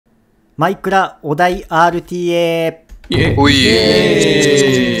マイクラお題 RTA。おい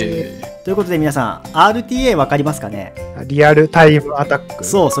ということで皆さん RTA わかりますかね？リアルタイムアタック。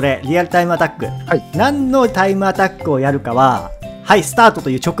そう、それリアルタイムアタック。はい。何のタイムアタックをやるかは、はい、スタートと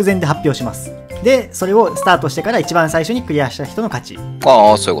いう直前で発表します。で、それをスタートしてから一番最初にクリアした人の勝ち。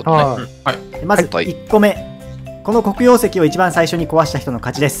ああ、そういうことね。はい。まず1個目、この黒曜石を一番最初に壊した人の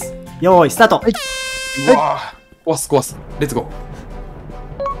勝ちです。よーいスタート。はい。うわー、壊すレッツゴー。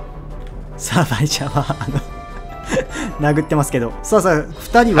さあバイちゃんは殴ってますけど、さあ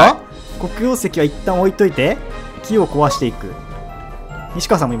2人は、黒曜石は一旦置いといて木を壊していく。西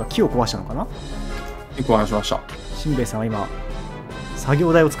川さんも今木を壊したのかな？木壊しました。しんべヱさんは今作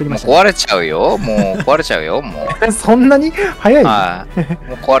業台を作りました、ね。壊れちゃうよ。もう壊れちゃうよ。もうそんなに早い？はい。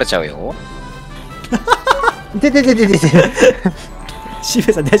もう壊れちゃうよ。でしんべ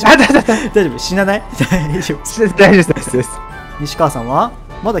ヱさん大丈夫？大丈夫？死なない？大丈夫？大丈夫です。西川さんは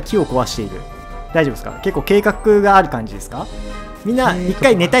まだ木を壊している。大丈夫ですか？結構計画がある感じですか？みんな一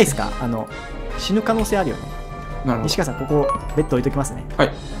回寝たいですか？死ぬ可能性あるよね。西川さん、ここベッド置いときますね。はい。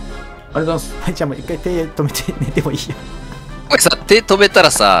ありがとうございます。はい、じゃあもう一回手止めて寝てもいいよ。これさ、手止めた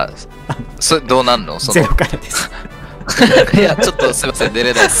らさ、それどうなんのゼロからです。いや、ちょっとすいません、寝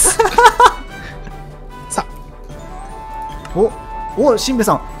れないです。さお、しんべヱ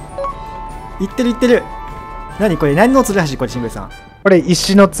さん。いってる。何これ？何のつるはしこれ、しんべヱさん。これ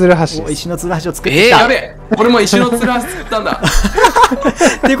石のつるはし。石のつるはしを作ってきた。やべえ、俺も石のつるはし作ったんだ。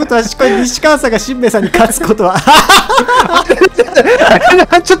っていうことは、これ西川さんがしんべヱさんに勝つことは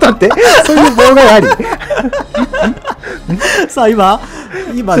ちょっと待って、そういう妨害あり。さあ今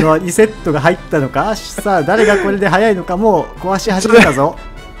のは2セットが入ったのか。さあ誰がこれで早いのか。もう壊し始めたぞ。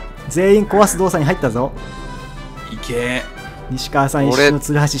全員壊す動作に入ったぞ。いけ。西川さん石の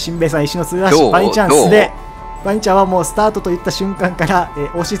つるはし、しんべヱさん石のつるはし、バニちゃん素手。バニちゃんはもうスタートといった瞬間から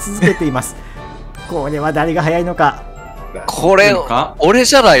押し続けています。これは誰が早いのか。これ俺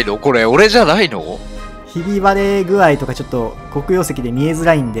じゃないの？これ俺じゃないの？ひび割れ具合とかちょっと黒曜石で見えづ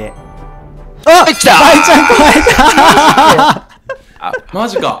らいんで。あ、来た！バニちゃん壊れた。マ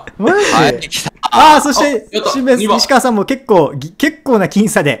ジか。はい、来た。ああ、そして西川さんも結構な僅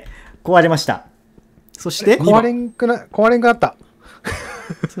差で壊れました。そして壊れんくなった。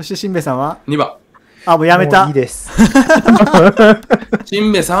そしてしんべヱさんは2番。あ、もうやめた。いいです。し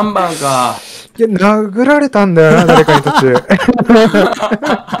んべヱ3番か。いや、殴られたんだよな、誰かに途中。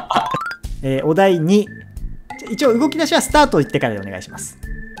お題2。一応動き出しはスタートを言ってからでお願いします。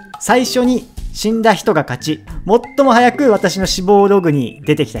最初に死んだ人が勝ち。最も早く私の死亡ログに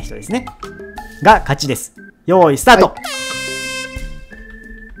出てきた人ですね。が勝ちです。よーい、スタート、は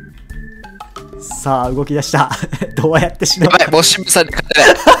い、さあ、動き出した。どうやって死ぬのか。やばい、もうしんべヱさんに勝てない。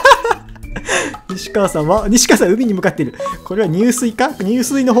西川さん海に向かっている。これは入水か？入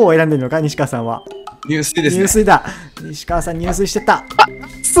水の方を選んでるのか、西川さんは。入水ですね。入水だ。西川さん入水してた。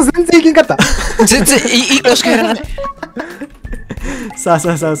全然いけんかった。全然いいのしかやらない。さあ、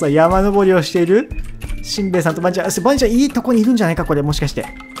山登りをしているしんべヱさんとバニちゃん。バニちゃんいいとこにいるんじゃないか、これもしかして。は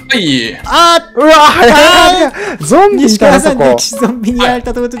い。うわ、早い。ゾンビ西川さんにゾンビにやられ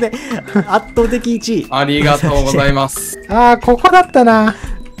たということで、圧倒的1位。ありがとうございます。ここだったな。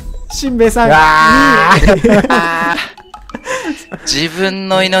しんべヱさん自分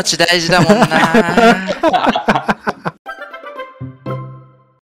の命大事だもんな。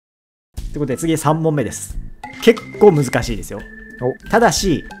ということで次3問目です。結構難しいですよ。ただ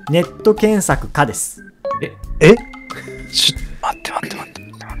しネット検索可です。ちょっと待って。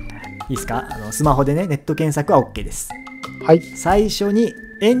いいですか？スマホでね、ネット検索は OK です。はい。最初に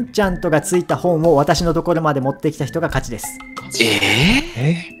エンチャントがついた本を私のところまで持ってきた人が勝ちです。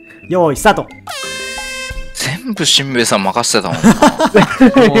よーいスタート。全部しんべヱさん任せてたもん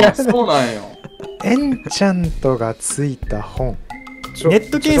な。そうなんよ。エンチャントがついた本。ネッ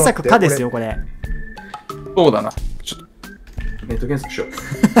ト検索可ですよ、これ。そうだな。ちょっとネット検索しよう。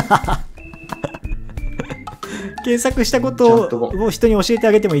検索したことを人に教えて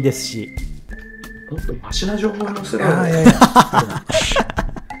あげてもいいですし。もっとマシな情報を載せろ。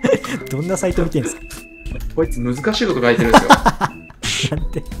どんなサイト見てんですか？こいつ難しいこと書いてるんですよ。な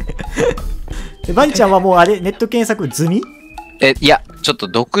んて。バニちゃんはもうあれ、ネット検索済み？いや、ちょっと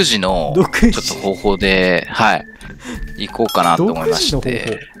独自のちょっと方法で、はい、行こうかなと思いまし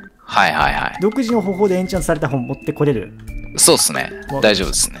て。はい。独自の方法でエンチャントされた本持ってこれる？そうですね。大丈夫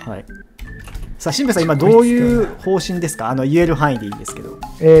ですね。はい。さあ、しんべヱさん、今どういう方針ですか？言える範囲でいいんですけど。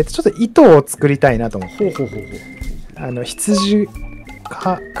ちょっと糸を作りたいなと思って。羊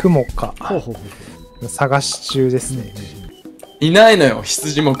か雲か。探し中ですね。いないのよ、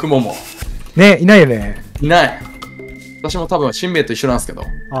羊も雲も。ね、いないよね。いない。私も多分、シンベイと一緒なんですけど。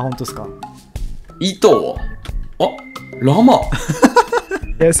あ、本当ですか。糸を。あ、ラマ。い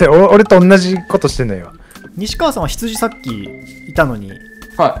や、それ俺と同じことしてんのよ。西川さんは羊さっきいたのに。はい。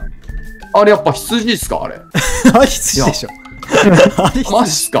あれやっぱ羊ですかあれ。あれ羊でしょ。あれマジ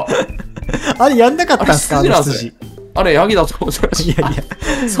っすか。あれやんなかったんですか、あの羊。あれヤギだと思ってました。いやいや、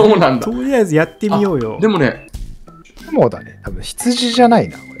そうなんだ。とりあえずやってみようよ。でもね、雲だね。多分羊じゃない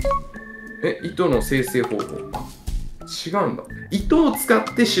な、これ。糸の生成方法。違うんだ。糸を使っ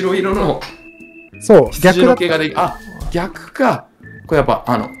て白色のそう、羊の毛ができる。あ、逆か。これやっぱ、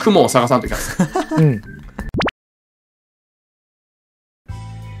雲を探さんといけないです。うん。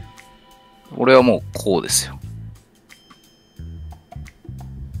俺はもうこうですよ。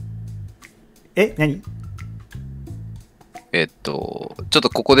何？ちょっと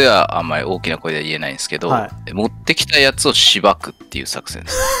ここではあんまり大きな声では言えないんですけど、は持ってきたやつをしばくっていう作戦で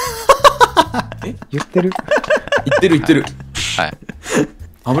す。言ってる言ってる。はい。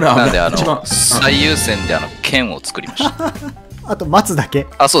危ない。なんで最優先で剣を作りました。あと待つだけ。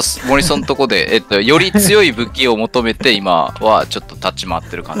あ、そうです。森さんのとこで、より強い武器を求めて今はちょっと立ち回っ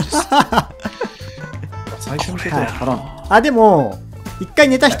てる感じです。最初のことはからん。あ、でも一回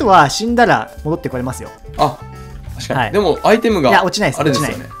寝た人は死んだら戻ってこれますよ。あ、確かに。はい、でもアイテムがいや落ちないです。あれですよ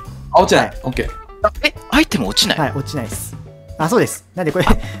ね。あ、落ちない。オッケー。アイテム落ちない？はい、落ちないです。あ、そうです。なんでこれ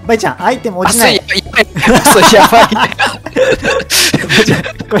バイちゃんアイテム落ちない。それやばいね。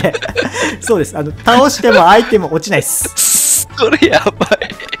これそうです。倒してもアイテム落ちないです。それやば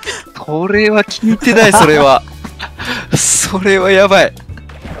い。これは聞いてない。それはやばい。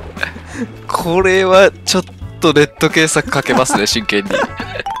これはちょっとネット検索かけますね、真剣に。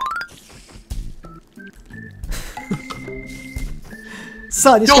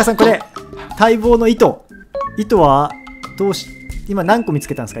さあ西川さん、これ待望の糸は今何個見つ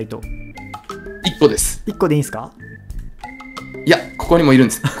けたんですか？糸1個です。1個でいいんですか？いや、ここにもいるん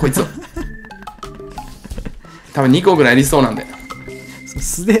です、こいつを。多分2個ぐらいありそうなんで。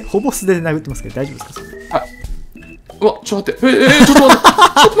ほぼ素手で殴ってますけど大丈夫ですか？それ。はい。うわ、ちょっと待って。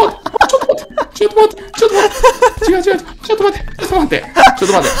ちょっと待って。違う。ちょっと待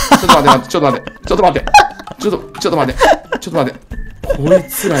って。こい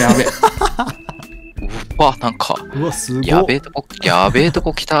つらやべえ。うわ、なんか、うわ、すごい。やべえとこ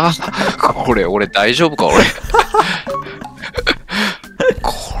来た。これ、俺大丈夫か、俺。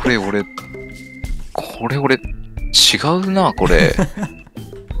これ、俺、違うな、これ。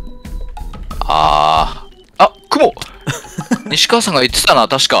雲西川さんが言ってたな、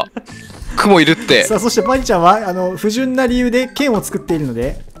確か。雲いるって。さあ、そしてバニちゃんは不純な理由で剣を作っているの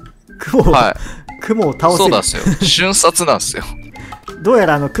で雲を倒せる。そうなんですよ。瞬殺なんですよ。どうや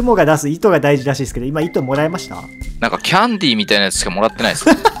ら雲が出す糸が大事らしいですけど、今糸もらえました？なんかキャンディーみたいなやつしかもらってないです。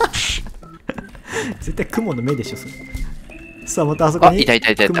絶対雲の目でしょ、それ。さあ、またあそこに雲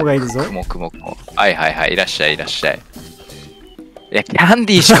がいるぞ。雲。はい、いらっしゃい。いや、キャン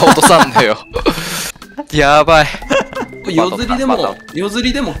ディーしか落とさんのよ。やばい。夜釣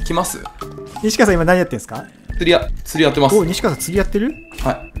りでも来ます？西川さん今何やってんですか？釣りやってます。お、西川さん釣りやってる？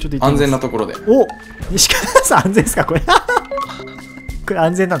はい。ちょっと安全なところで。お、西川さん安全ですかこれ？これ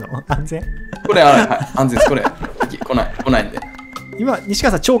安全なの？安全？これ、はい、安全です。これ、来ないんで。今、西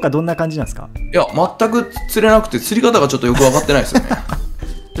川さん釣果どんな感じなんですか？いや、全く釣れなくて、釣り方がちょっとよく分かってないですよね。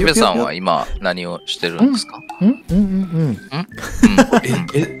ゆめさんは今何をしてるんですか？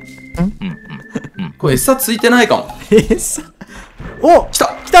これ餌ついてないかも。餌？お！来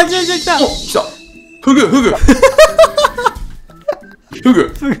た！お、来た！フ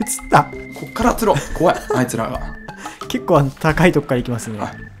グ釣った。こっから釣ろう。怖い、あいつらが。結構高いとこから行きますね。は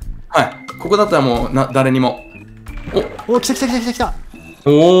い。ここだったらもう誰にも。お、来た。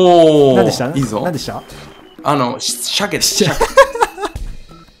おお。何でした？いいぞ。何でした？鮭です。い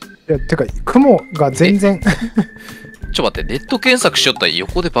や、てか、雲が全然。ちょっと待って、ネット検索しよったら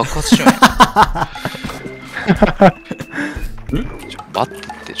横で爆発しようや。待っ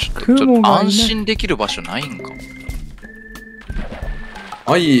て、ちょっと安心できる場所ないんか。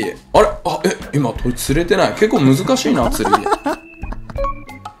あ、いい。あれ、今釣れてない。結構難しいな、釣り。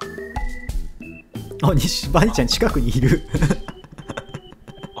バニちゃん近くにいる。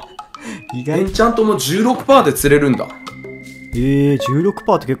意外にちゃんともう 16% で釣れるんだ。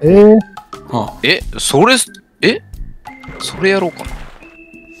16% って結構。それやろうか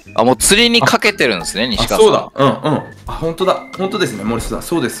な。もう釣りにかけてるんですね、西川さん。そうだ。本当ですね、森下さん。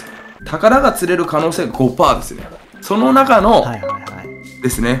そうです。宝が釣れる可能性が 5% ですね。その中の、で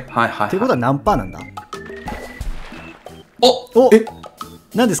すね。ってことは何パーなんだ？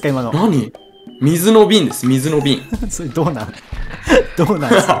何ですか今の？何？水の瓶です、水の瓶。それどうなんです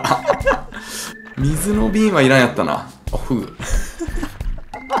か？水の瓶はいらんやったな。あ、フグ。い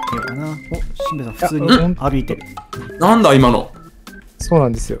いのかな。お、しんべヱさん普通に歩いてる。なんだ今の。そうな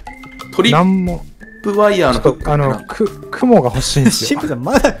んですよ。トリッなんも、プワイヤーのちょっと雲が欲しいんですよ。しんべヱさん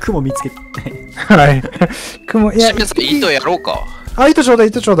まだ雲見つけてない。はい。雲、いや、しめさん、糸やろうか。あ、糸ちょうだい、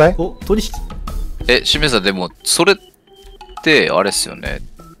糸ちょうだい。お、取引。しめさん、でも、それって、あれっすよね。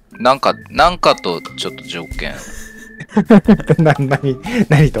なんかとちょっと条件。何が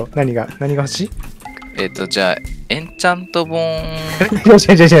欲しい？じゃあ、エンチャント本違う、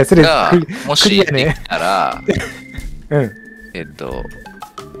それ、が、もしできたら、うん。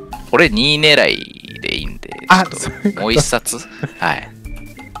俺2位狙いでいいんで、あちょっともう一冊は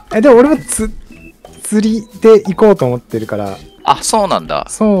い。でも俺も釣りで行こうと思ってるから。あ、そうなんだ。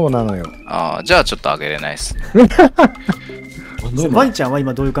そうなのよ。じゃあちょっとあげれないっす。ワニちゃんは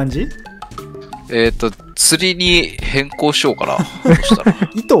今どういう感じ？釣りに変更しようかな。そしたら。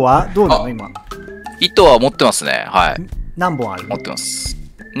糸はどうなの今？糸は持ってますね。はい。何本あるの？持ってます。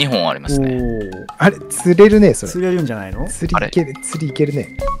2本ありますね。あれ、釣れるね、それ。釣れるんじゃないの？釣りいける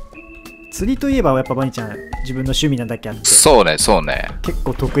ね。釣りといえばやっぱバニちゃん自分の趣味なだけあって。そうね。結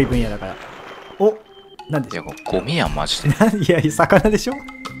構得意分野だから。お、なんでしょう。いや、ゴミやん、マジで。いや、魚でしょ？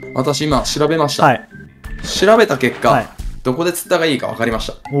私今調べました。はい。調べた結果、はい、どこで釣ったがいいか分かりまし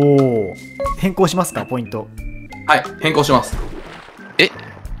た。おお。変更しますか、ポイント。はい、変更します。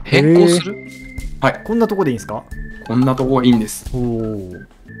変更する？はい。こんなとこでいいんですか？こんなとこがいいんです。おお。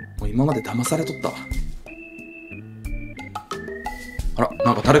もう今まで騙されとったわ。あら、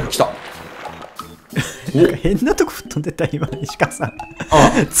なんか誰か来た。なんか変なとこ吹っ飛んでった今、西川さん。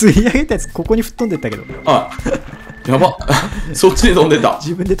あ釣り上げたやつここに吹っ飛んでったけど。あ、やば。そっちに飛んでた。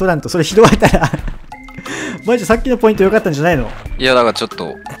自分で取らんとそれ拾われたらマジさっきのポイント良かったんじゃないの？いや、だからちょっと、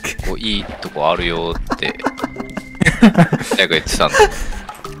こう、いいとこあるよって、早く言ってたんで。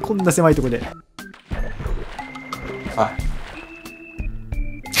こんな狭いとこで。は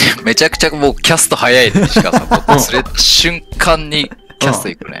い。めちゃくちゃもうキャスト早いね、西川さん。こう釣れた瞬間にキャスト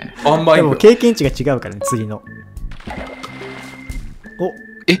いくね。でも経験値が違うからね、釣りの。お、フ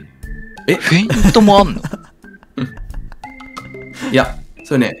ェイントもあんの？いや、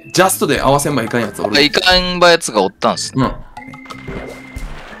それね、ジャストで合わせんばいかんやつおる。いかんばやつがおったんすね。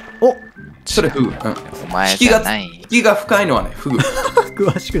お、それフグ。お前じゃない。引きが深いのはね、フグ。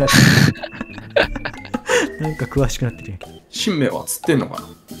詳しくなってる。なんか詳しくなってる。シンベは釣ってんのかな？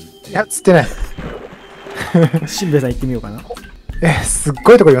いや、釣ってない。しんべヱさん行ってみようかな。すっ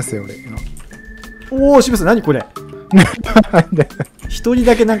ごいとこいますよ、俺。おお、しんべヱさん何これ？一人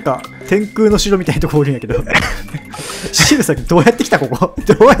だけなんか天空の城みたいなとこおるんやけど。しんべヱさんどうやって来たここ？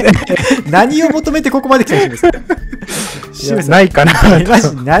何を求めてここまで来たしんべヱさん。しんべヱさんないかな。マ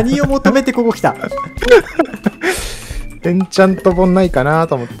ジ何を求めてここ来た？エンチャント本ないかな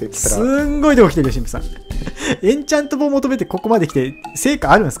と思って来たら。すんごいとこ来てるよ、しんべヱさん。エンチャント本求めてここまで来て、成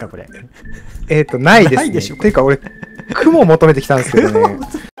果あるんですか、これ？ないですね。ないでしょ。ていうか、俺、雲求めてきたんですけどね。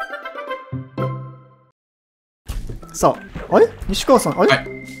さあ、あれ西川さん、あれ、はい、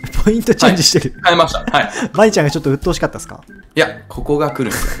ポイントチェンジしてる。変えました。はい。バニちゃんがちょっと鬱陶しかったですか？いや、ここが来る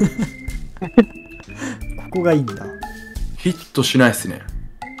んですよ。ここがいいんだ。ヒットしないっすね。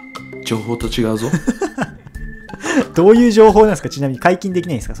情報と違うぞ。どういう情報なんですか？ちなみに解禁でき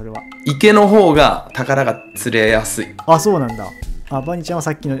ないんですか、それは。池の方が宝が釣れやすい。あ、そうなんだ。あ、バニちゃんは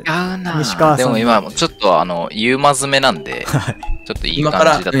さっきの西川さん。でも今、ちょっとユーマ詰めなんで、ちょっといい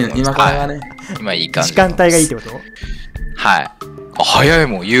感じだと思います。今からね。今いい感じ。時間帯がいいってこと？はい。あ、早い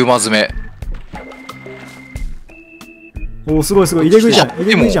もん、ユーマ詰め。おー、すごいすごい。入れ食いじゃん。入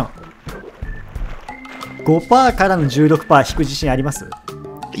れ食いじゃん。5% からの 16% 引く自信あります？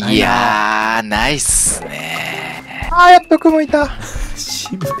いやー、ないっすね。やっと雲いた。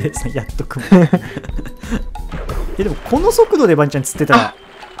しんべヱさん、やっと雲。でもこの速度でバニちゃん釣ってたら。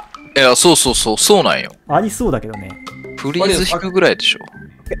いや、そうなんよ。ありそうだけどね。フリーズ引くぐらいでしょ。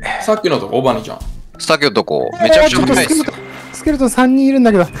さっきのとこ、おばにちゃん。さっきのとこ、めちゃくちゃ早いっすよ。スケルトン3人いるん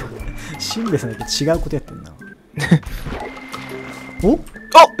だけど。しんべヱさんだけ違うことやってんな。お？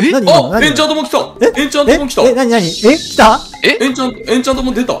何エンチャントも来た。エンチャントも来た。何来た？エンチャント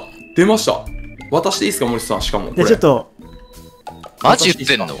も出た。出ました。渡していいですか、森さん。しかも。じゃあちょっと。マジ言っ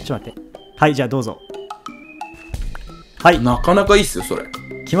てんの？ちょっと待って。はい、じゃあどうぞ。はい。なかなかいいっすよ、それ。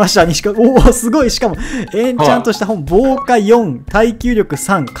来ました、西川。おお、すごい。しかも、エンチャントした本、防火4、耐久力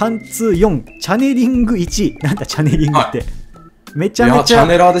3、貫通4、チャネリング1。なんだ、チャネリングって。めちゃめちゃ、チャ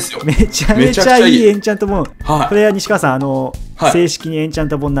ネラーですよ。めちゃめちゃいいエンチャント本。はい。これは西川さん、正式にエンチャン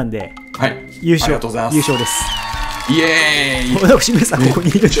ト本なんで、はい。優勝。ありがとうございます。優勝です。イエーイ。私、めさん、ここに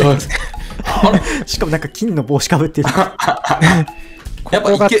いるんじゃないですか。しかもなんか金の帽子かぶってる。やっ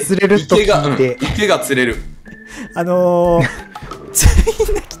ぱ池が釣れると聞いて、池が釣れる。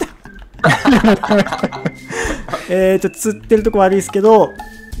みんな来た。釣ってるとこ悪いですけど、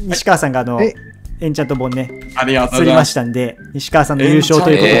西川さんがエンチャント本ね、ありがとうご釣りまざいます。したんで、西川さんの優勝と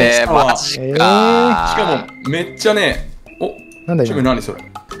いうことで。マジか。しかも、めっちゃね、なんだよ。何それ。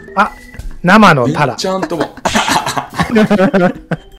あ、生のタラち。ゃんとも。